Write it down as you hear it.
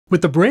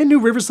With the brand new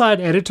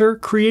Riverside Editor,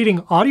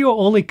 creating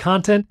audio-only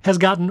content has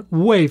gotten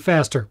way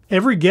faster.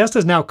 Every guest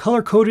is now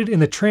color-coded in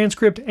the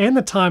transcript and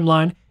the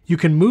timeline. You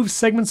can move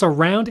segments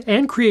around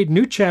and create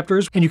new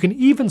chapters, and you can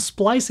even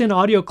splice in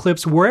audio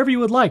clips wherever you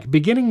would like,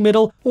 beginning,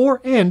 middle,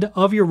 or end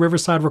of your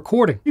Riverside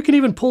recording. You can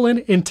even pull in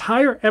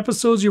entire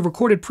episodes you've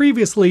recorded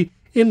previously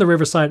in the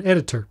Riverside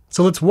Editor.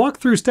 So let's walk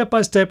through step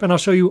by step and I'll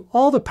show you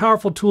all the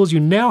powerful tools you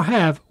now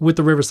have with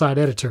the Riverside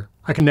Editor.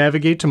 I can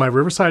navigate to my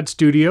Riverside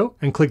Studio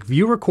and click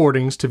View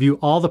Recordings to view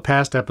all the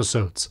past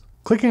episodes.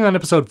 Clicking on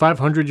episode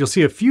 500, you'll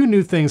see a few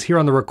new things here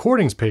on the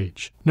recordings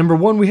page. Number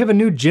one, we have a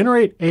new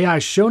Generate AI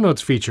Show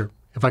Notes feature.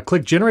 If I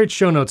click Generate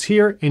Show Notes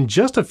here, in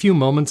just a few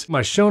moments,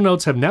 my show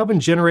notes have now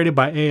been generated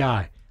by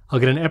AI. I'll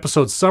get an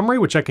episode summary,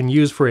 which I can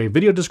use for a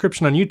video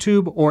description on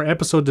YouTube or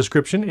episode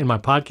description in my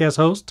podcast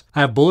host. I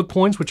have bullet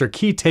points, which are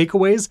key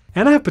takeaways,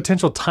 and I have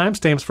potential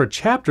timestamps for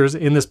chapters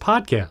in this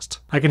podcast.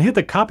 I can hit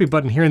the copy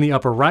button here in the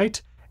upper right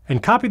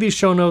and copy these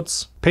show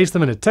notes, paste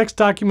them in a text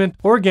document,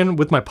 or again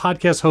with my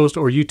podcast host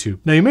or YouTube.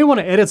 Now you may want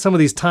to edit some of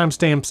these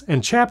timestamps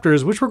and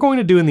chapters, which we're going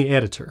to do in the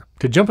editor.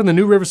 To jump in the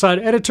new Riverside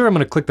Editor, I'm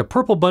going to click the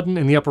purple button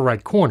in the upper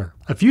right corner.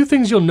 A few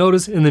things you'll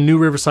notice in the new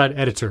Riverside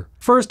Editor.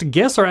 First,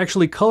 guests are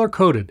actually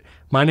color-coded.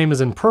 My name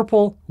is in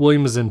purple,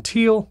 William is in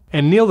teal,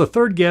 and Neil, the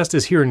third guest,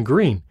 is here in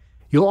green.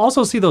 You'll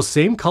also see those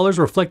same colors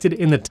reflected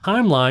in the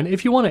timeline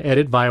if you want to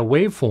edit via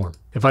waveform.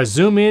 If I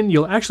zoom in,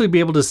 you'll actually be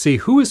able to see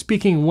who is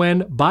speaking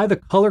when by the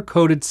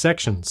color-coded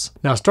sections.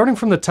 Now, starting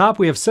from the top,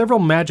 we have several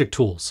magic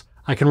tools.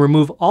 I can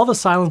remove all the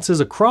silences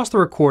across the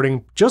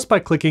recording just by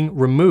clicking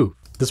Remove.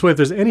 This way, if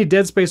there's any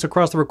dead space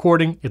across the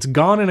recording, it's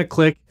gone in a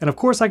click, and of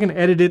course I can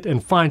edit it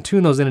and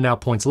fine-tune those in and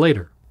out points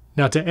later.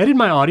 Now, to edit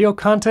my audio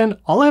content,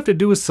 all I have to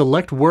do is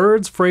select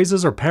words,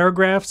 phrases, or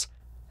paragraphs,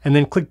 and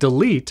then click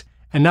Delete,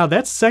 and now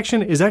that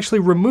section is actually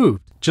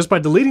removed. Just by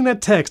deleting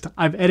that text,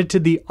 I've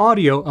edited the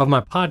audio of my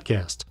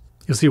podcast.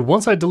 You'll see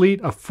once I delete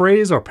a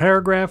phrase or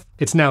paragraph,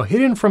 it's now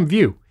hidden from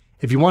view.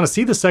 If you want to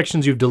see the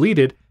sections you've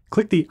deleted,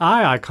 click the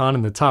eye icon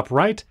in the top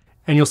right,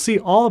 and you'll see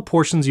all the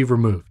portions you've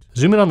removed.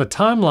 Zoom in on the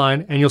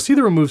timeline, and you'll see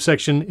the remove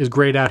section is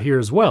grayed out here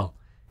as well.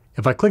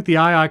 If I click the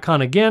eye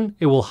icon again,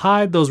 it will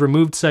hide those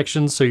removed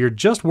sections, so you're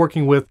just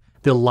working with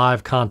the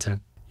live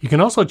content. You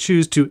can also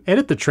choose to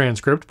edit the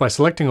transcript by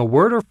selecting a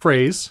word or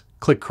phrase,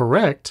 click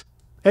Correct,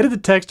 edit the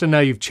text, and now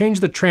you've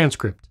changed the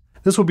transcript.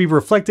 This will be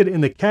reflected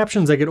in the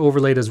captions that get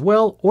overlaid as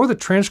well, or the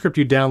transcript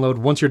you download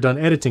once you're done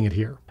editing it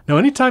here. Now,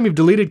 anytime you've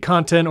deleted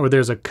content or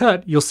there's a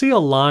cut, you'll see a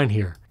line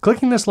here.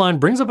 Clicking this line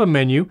brings up a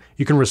menu.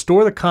 You can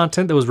restore the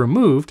content that was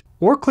removed,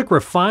 or click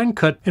Refine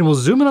Cut, and we'll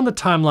zoom in on the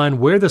timeline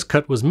where this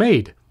cut was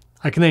made.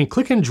 I can then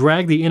click and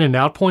drag the in and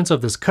out points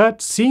of this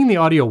cut, seeing the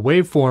audio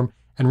waveform,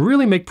 and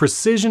really make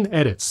precision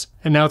edits.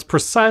 And now it's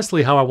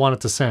precisely how I want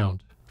it to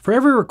sound. For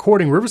every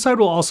recording, Riverside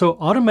will also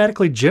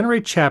automatically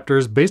generate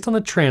chapters based on the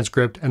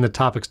transcript and the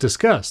topics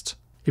discussed.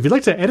 If you'd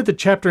like to edit the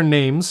chapter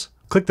names,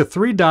 click the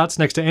three dots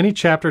next to any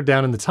chapter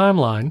down in the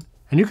timeline,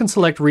 and you can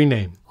select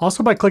Rename.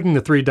 Also, by clicking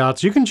the three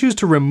dots, you can choose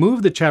to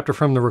remove the chapter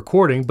from the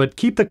recording, but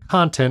keep the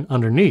content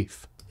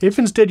underneath. If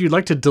instead you'd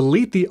like to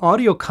delete the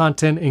audio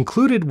content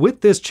included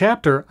with this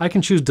chapter, I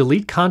can choose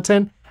Delete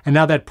Content, and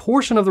now that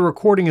portion of the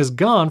recording is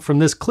gone from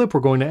this clip we're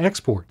going to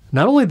export.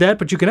 Not only that,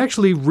 but you can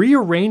actually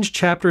rearrange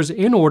chapters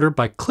in order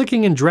by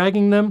clicking and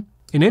dragging them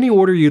in any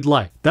order you'd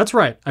like. That's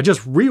right, I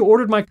just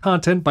reordered my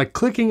content by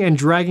clicking and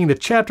dragging the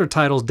chapter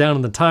titles down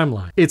in the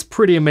timeline. It's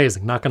pretty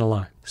amazing, not gonna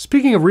lie.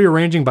 Speaking of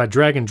rearranging by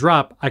drag and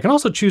drop, I can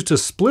also choose to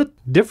split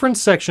different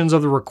sections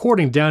of the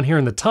recording down here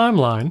in the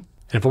timeline.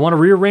 And if I want to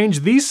rearrange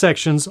these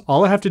sections,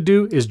 all I have to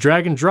do is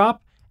drag and drop,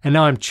 and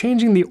now I'm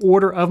changing the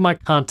order of my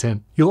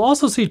content. You'll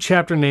also see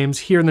chapter names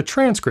here in the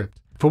transcript.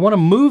 If I want to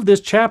move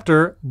this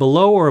chapter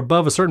below or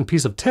above a certain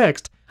piece of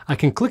text, I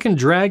can click and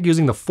drag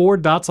using the four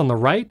dots on the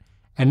right,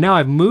 and now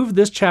I've moved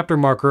this chapter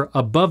marker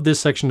above this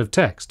section of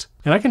text.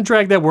 And I can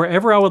drag that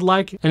wherever I would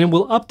like, and it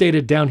will update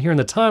it down here in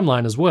the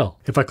timeline as well.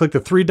 If I click the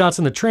three dots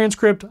in the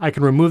transcript, I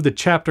can remove the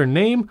chapter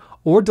name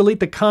or delete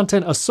the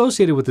content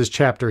associated with this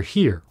chapter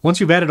here. Once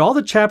you've added all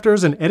the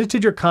chapters and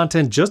edited your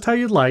content just how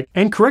you'd like,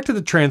 and corrected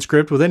the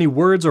transcript with any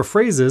words or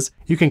phrases,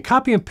 you can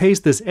copy and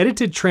paste this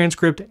edited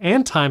transcript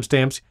and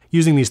timestamps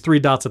using these three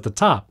dots at the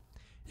top.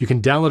 You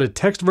can download a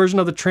text version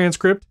of the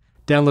transcript,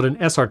 download an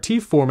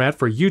SRT format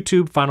for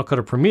YouTube, Final Cut,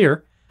 or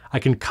Premiere. I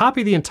can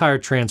copy the entire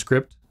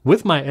transcript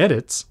with my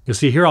edits. You'll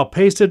see here I'll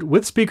paste it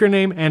with speaker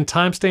name and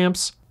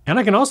timestamps. And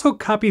I can also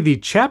copy the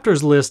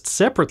chapters list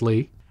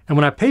separately. And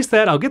when I paste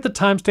that, I'll get the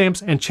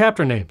timestamps and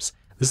chapter names.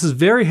 This is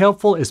very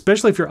helpful,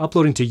 especially if you're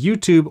uploading to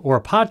YouTube or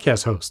a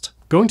podcast host.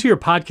 Going to your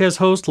podcast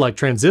host like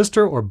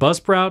Transistor or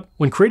Buzzsprout,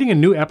 when creating a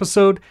new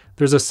episode,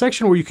 there's a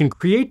section where you can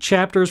create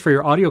chapters for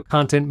your audio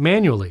content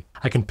manually.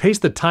 I can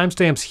paste the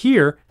timestamps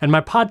here, and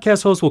my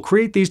podcast host will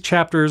create these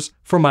chapters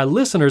for my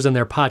listeners in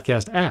their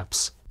podcast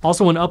apps.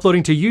 Also, when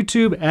uploading to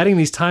YouTube, adding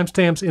these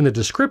timestamps in the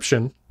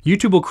description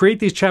YouTube will create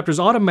these chapters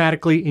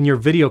automatically in your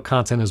video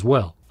content as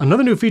well.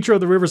 Another new feature of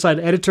the Riverside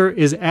Editor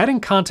is adding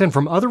content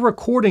from other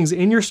recordings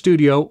in your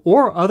studio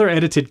or other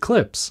edited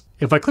clips.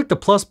 If I click the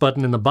plus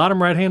button in the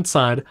bottom right-hand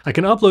side, I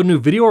can upload new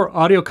video or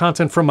audio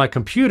content from my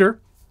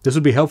computer. This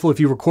would be helpful if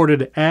you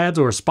recorded ads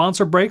or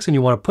sponsor breaks and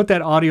you want to put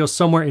that audio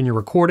somewhere in your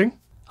recording.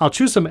 I'll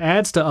choose some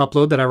ads to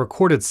upload that I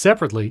recorded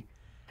separately,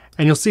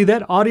 and you'll see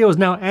that audio is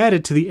now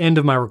added to the end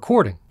of my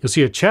recording. You'll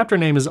see a chapter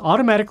name is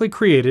automatically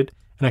created,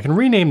 and I can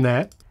rename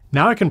that.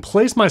 Now I can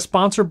place my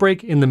sponsor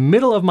break in the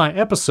middle of my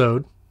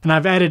episode, and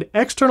I've added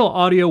external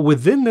audio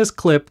within this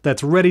clip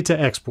that's ready to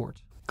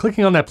export.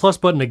 Clicking on that plus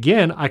button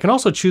again, I can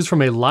also choose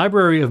from a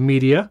library of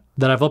media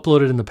that I've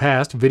uploaded in the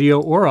past, video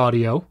or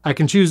audio. I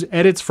can choose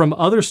edits from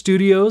other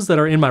studios that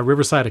are in my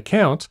Riverside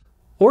account,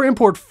 or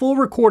import full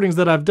recordings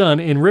that I've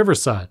done in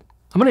Riverside.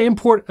 I'm going to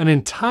import an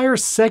entire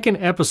second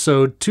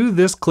episode to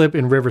this clip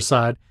in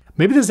Riverside.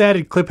 Maybe this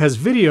added clip has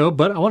video,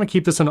 but I want to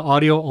keep this an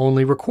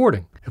audio-only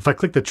recording. If I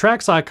click the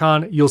tracks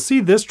icon, you'll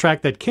see this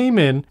track that came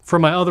in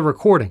from my other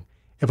recording.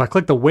 If I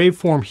click the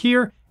waveform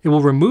here, it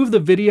will remove the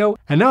video,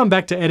 and now I'm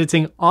back to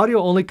editing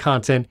audio-only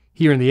content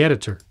here in the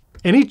editor.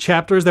 Any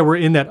chapters that were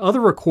in that other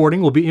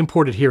recording will be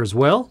imported here as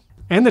well,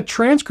 and the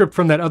transcript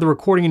from that other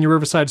recording in your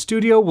Riverside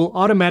studio will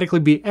automatically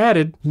be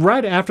added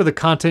right after the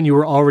content you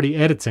were already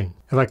editing.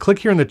 If I click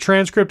here in the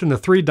transcript in the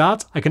 3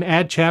 dots, I can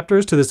add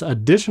chapters to this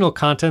additional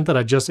content that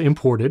I just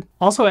imported.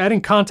 Also,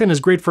 adding content is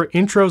great for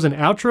intros and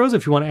outros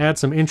if you want to add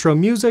some intro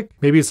music.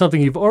 Maybe it's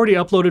something you've already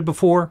uploaded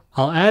before.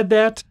 I'll add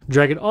that,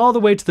 drag it all the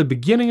way to the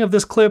beginning of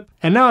this clip,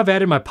 and now I've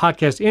added my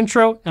podcast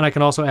intro, and I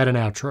can also add an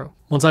outro.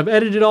 Once I've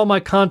edited all my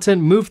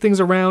content, moved things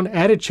around,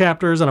 added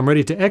chapters, and I'm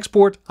ready to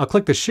export, I'll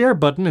click the share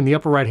button in the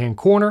upper right-hand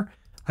corner.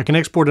 I can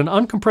export an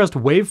uncompressed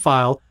WAV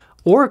file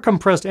or a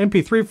compressed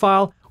MP3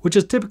 file, which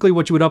is typically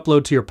what you would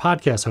upload to your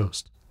podcast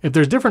host. If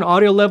there's different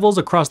audio levels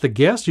across the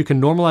guests, you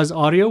can normalize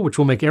audio, which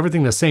will make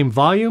everything the same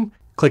volume.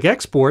 Click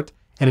export,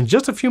 and in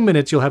just a few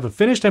minutes, you'll have a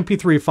finished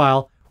MP3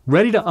 file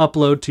ready to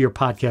upload to your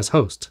podcast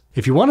host.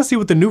 If you want to see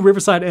what the new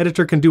Riverside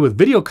Editor can do with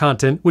video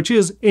content, which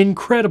is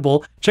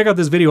incredible, check out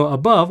this video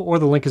above, or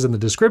the link is in the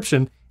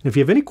description. And if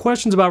you have any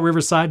questions about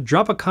Riverside,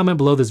 drop a comment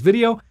below this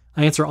video.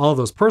 I answer all of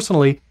those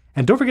personally.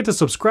 And don't forget to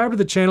subscribe to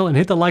the channel and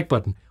hit the like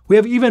button. We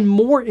have even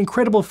more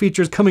incredible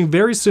features coming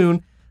very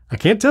soon. I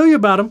can't tell you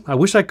about them, I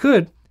wish I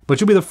could, but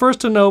you'll be the first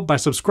to know by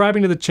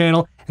subscribing to the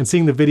channel and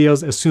seeing the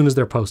videos as soon as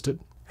they're posted.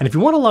 And if you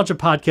want to launch a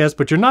podcast,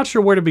 but you're not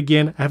sure where to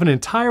begin, I have an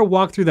entire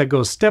walkthrough that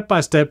goes step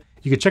by step.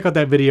 You can check out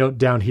that video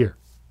down here.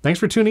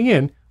 Thanks for tuning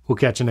in. We'll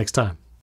catch you next time.